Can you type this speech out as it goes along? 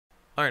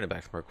Alright,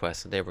 back from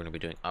request. Today we're going to be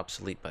doing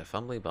Obsolete by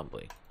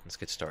Bumbly. Let's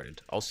get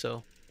started.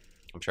 Also,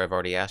 I'm sure I've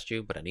already asked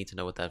you, but I need to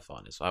know what that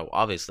font is. So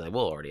obviously, I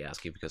will already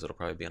ask you because it'll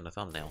probably be on the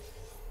thumbnail.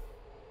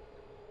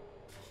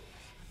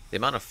 The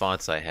amount of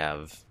fonts I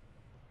have,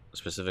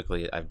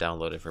 specifically I've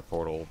downloaded for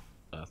Portal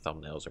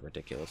thumbnails, are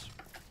ridiculous.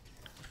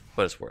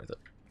 But it's worth it.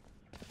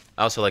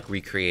 I also like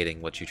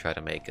recreating what you try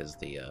to make as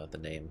the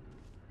name.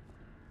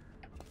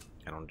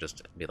 I don't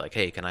just be like,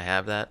 hey, can I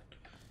have that?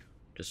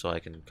 Just so I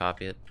can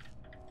copy it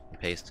and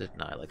paste it.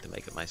 No, I like to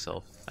make it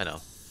myself. I know,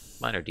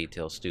 minor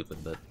details, stupid,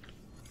 but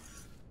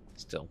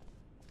still.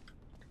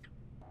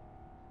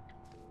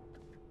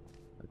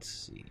 Let's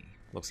see.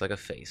 Looks like a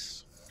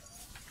face.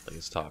 Like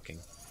it's talking.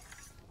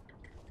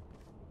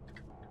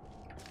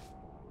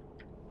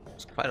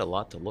 There's quite a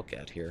lot to look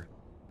at here.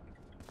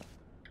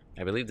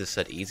 I believe this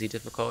said easy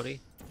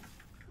difficulty,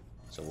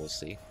 so we'll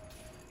see.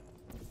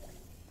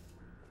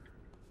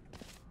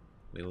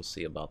 We will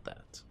see about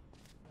that.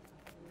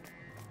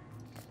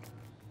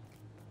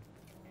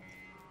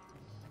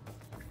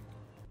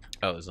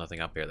 Oh, there's nothing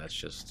up here. That's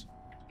just...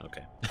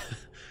 okay.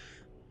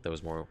 There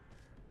was more.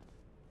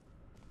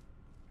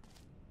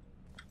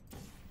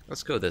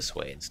 Let's go this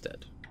way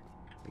instead,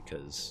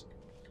 because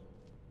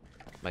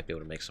might be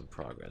able to make some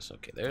progress.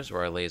 Okay, there's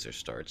where our laser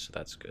starts, so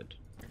that's good.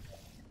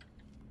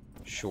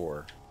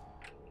 Sure.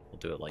 We'll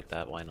do it like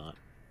that. Why not?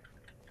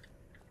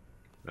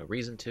 No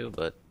reason to,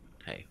 but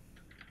hey.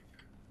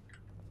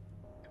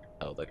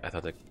 Oh, like I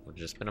thought that would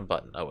just been a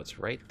button. Oh, it's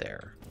right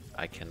there.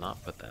 I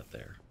cannot put that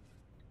there.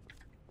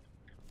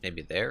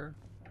 Maybe there?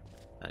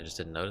 I just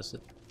didn't notice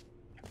it.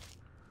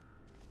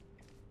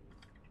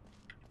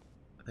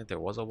 I think there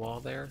was a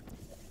wall there.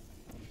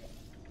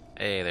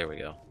 Hey, there we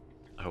go.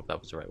 I hope that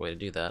was the right way to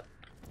do that.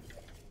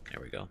 There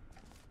we go.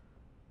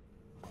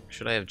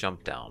 Should I have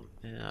jumped down?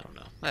 Yeah, I don't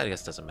know. I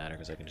guess it doesn't matter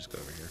because I can just go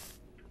over here.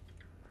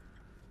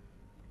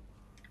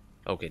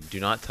 Okay,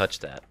 do not touch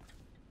that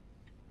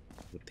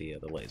with the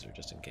laser,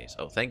 just in case.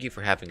 Oh, thank you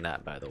for having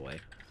that, by the way.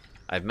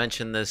 I've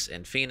mentioned this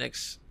in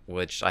Phoenix,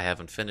 which I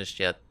haven't finished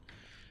yet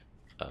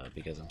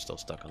because I'm still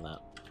stuck on that.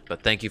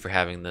 But thank you for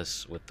having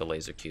this with the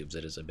laser cubes.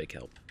 It is a big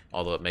help.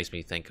 Although it makes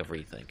me think of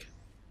Rethink,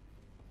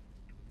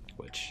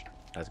 which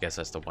I guess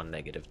that's the one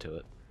negative to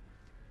it.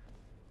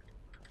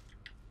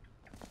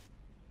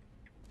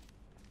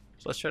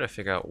 So let's try to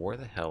figure out where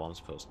the hell I'm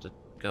supposed to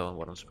go and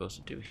what I'm supposed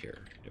to do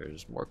here.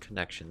 There's more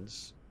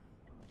connections.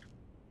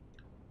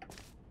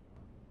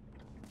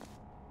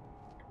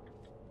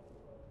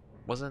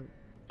 Wasn't...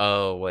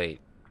 oh,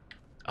 wait.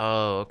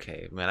 Oh,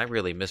 okay. Man, I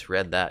really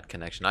misread that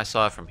connection. I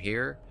saw it from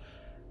here,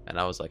 and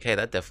I was like, hey,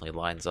 that definitely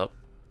lines up.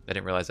 I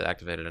didn't realize it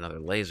activated another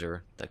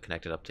laser that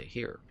connected up to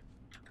here.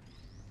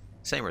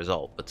 Same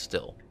result, but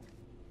still.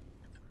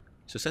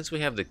 So since we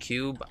have the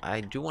cube,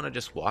 I do want to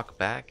just walk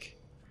back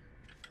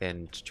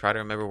and try to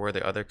remember where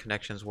the other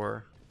connections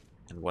were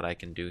and what I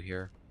can do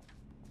here.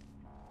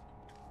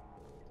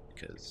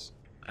 Because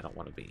I don't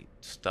want to be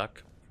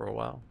stuck for a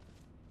while.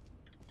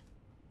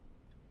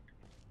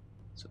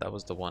 So that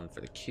was the one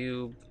for the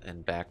cube,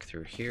 and back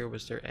through here,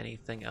 was there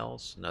anything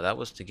else? No, that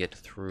was to get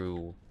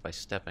through by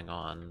stepping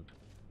on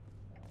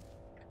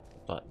the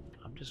button.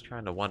 I'm just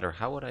trying to wonder,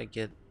 how would I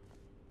get...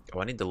 oh,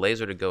 I need the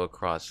laser to go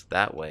across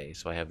that way,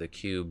 so I have the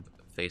cube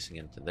facing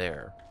into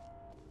there.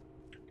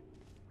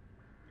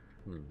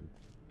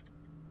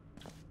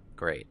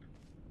 Great.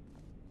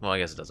 Well, I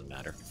guess it doesn't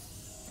matter.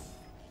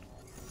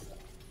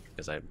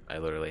 Because I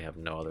literally have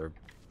no other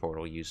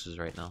portal uses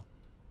right now.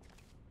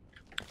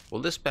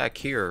 Well, this back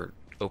here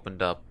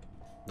opened up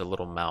the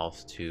little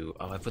mouth to...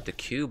 oh, I put the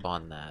cube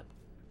on that.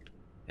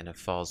 And it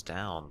falls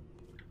down.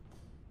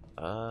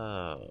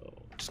 Oh.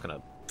 Just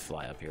gonna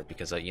fly up here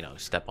because I, you know,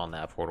 step on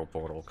that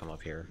portal, come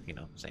up here. You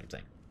know, same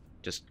thing.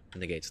 Just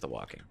negates the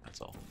walking,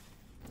 that's all.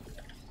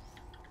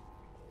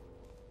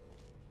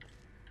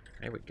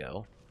 There we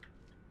go.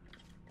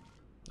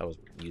 That was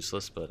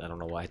useless, but I don't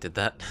know why I did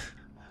that.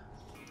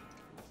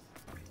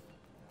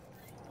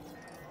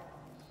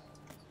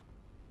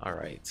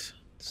 Alright,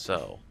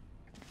 so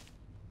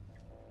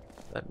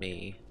let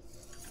me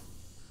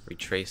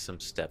retrace some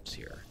steps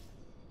here.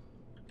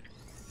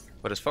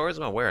 But as far as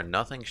I'm aware,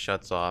 nothing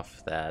shuts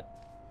off that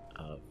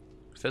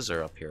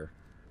fizzer up here.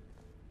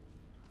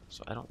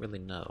 So I don't really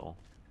know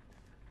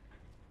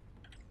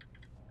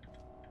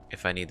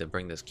if I need to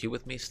bring this cube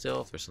with me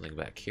still, if there's something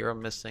back here I'm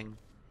missing.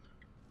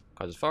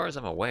 Because as far as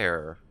I'm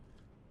aware...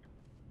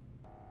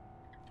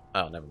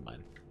 oh, never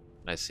mind.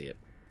 I see it.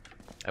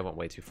 I went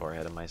way too far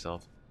ahead of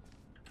myself.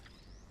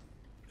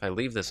 If I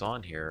leave this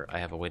on here, I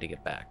have a way to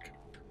get back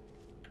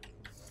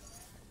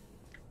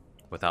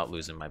without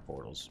losing my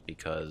portals,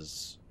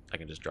 because I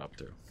can just drop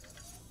through.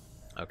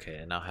 Okay,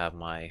 I now have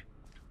my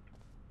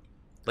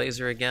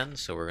laser again,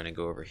 so we're going to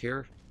go over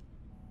here.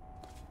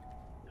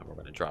 And we're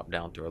going to drop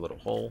down through a little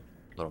hole,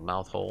 little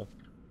mouth hole.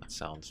 That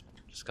sounds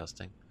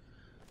disgusting.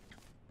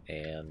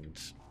 And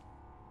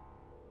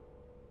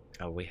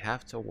we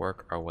have to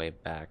work our way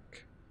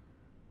back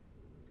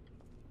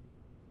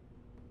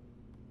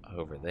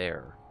over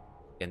there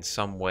in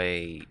some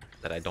way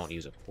that I don't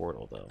use a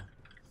portal, though.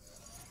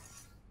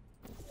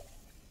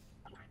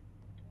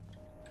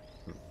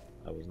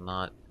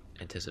 not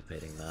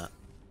anticipating that.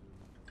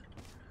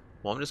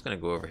 Well, I'm just gonna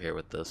go over here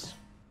with this.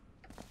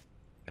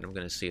 And I'm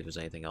gonna see if there's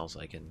anything else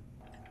I can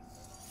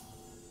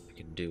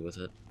do with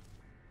it.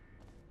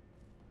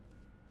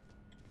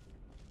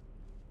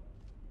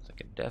 So I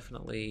can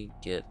definitely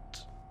get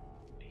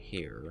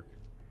here.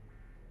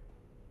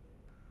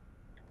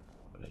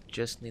 But I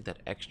just need that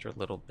extra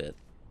little bit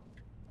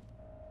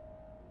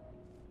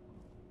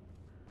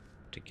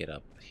to get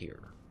up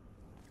here.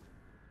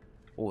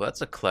 Oh,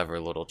 that's a clever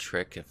little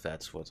trick if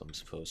that's what I'm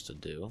supposed to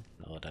do.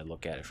 Now that I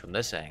look at it from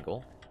this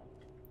angle.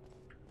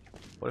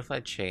 What if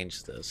I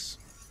change this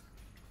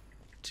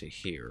to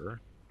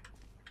here?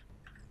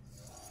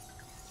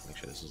 Make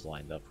sure this is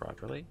lined up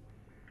properly.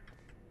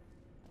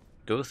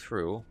 Go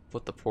through,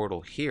 put the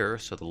portal here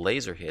so the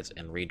laser hits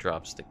and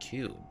redrops the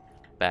cube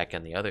back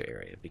in the other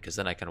area, because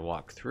then I can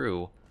walk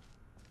through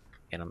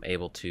and I'm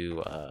able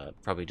to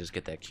probably just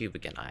get that cube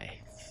again, I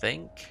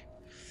think.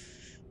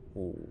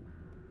 Ooh,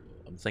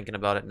 I'm thinking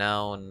about it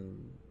now, and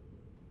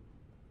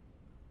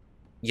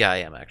yeah, I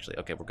am actually.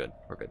 Okay, we're good.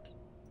 We're good.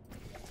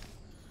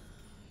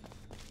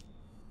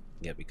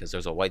 Yeah, because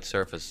there's a white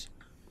surface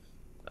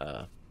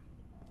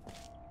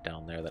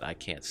down there that I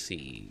can't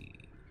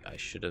see. I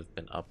should have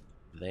been up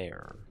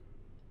there.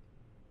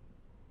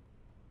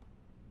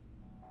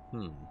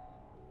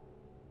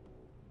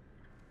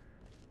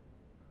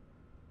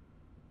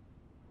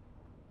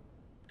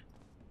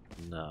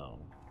 No.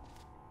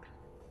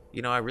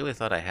 You know, I really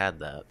thought I had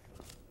that.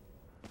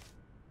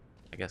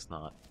 I guess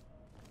not.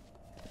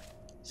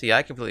 See,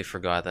 I completely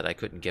forgot that I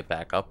couldn't get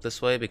back up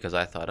this way because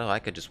I thought, oh, I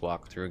could just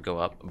walk through, go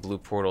up, blue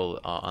portal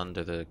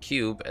under the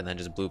cube, and then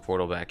just blue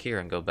portal back here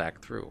and go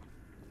back through.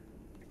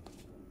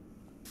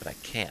 But I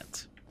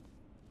can't.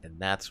 And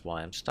that's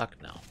why I'm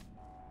stuck now.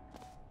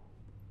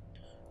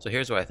 So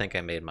here's where I think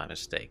I made my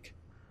mistake.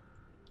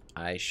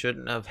 I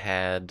shouldn't have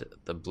had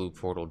the blue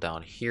portal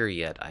down here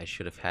yet. I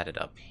should have had it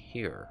up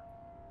here.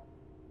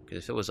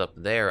 Because if it was up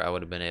there, I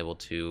would have been able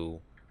to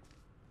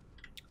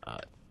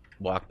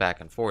walk back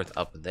and forth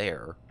up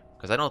there.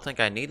 Because I don't think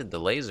I needed the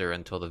laser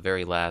until the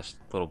very last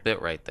little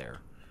bit right there.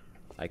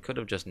 I could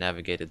have just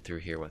navigated through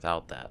here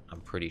without that,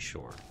 I'm pretty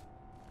sure.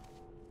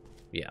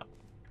 Yeah.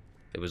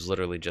 It was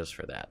literally just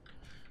for that.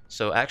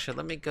 So actually,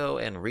 let me go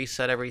and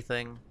reset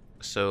everything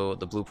so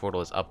the blue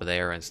portal is up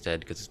there instead,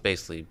 because it's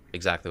basically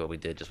exactly what we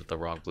did, just with the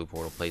wrong blue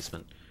portal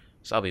placement.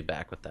 So I'll be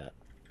back with that.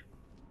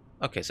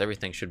 Okay, so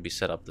everything should be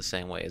set up the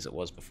same way as it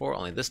was before,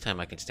 only this time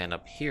I can stand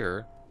up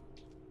here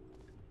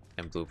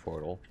and blue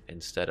portal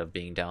instead of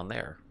being down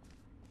there.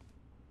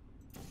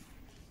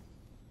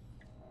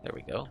 There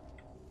we go.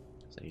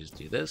 So you just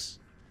do this,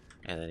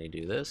 and then you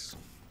do this,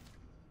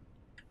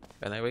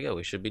 and there we go,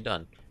 we should be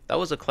done. That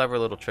was a clever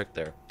little trick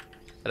there.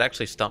 It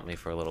actually stumped me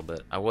for a little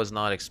bit. I was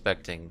not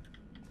expecting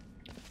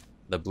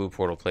the blue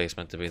portal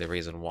placement to be the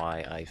reason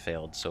why I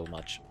failed so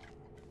much.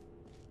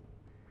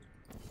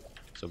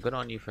 So good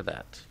on you for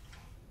that.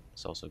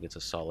 This also gets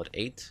a solid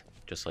 8,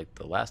 just like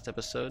the last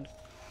episode.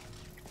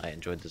 I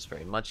enjoyed this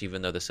very much,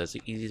 even though this says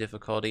easy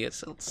difficulty.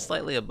 It's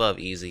slightly above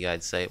easy,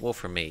 I'd say. Well,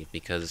 for me,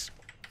 because,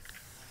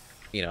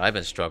 you know, I've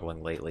been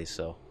struggling lately,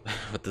 so,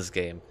 with this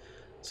game.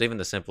 So even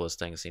the simplest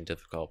things seem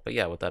difficult. But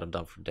yeah, with that, I'm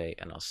done for today,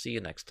 and I'll see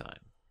you next time.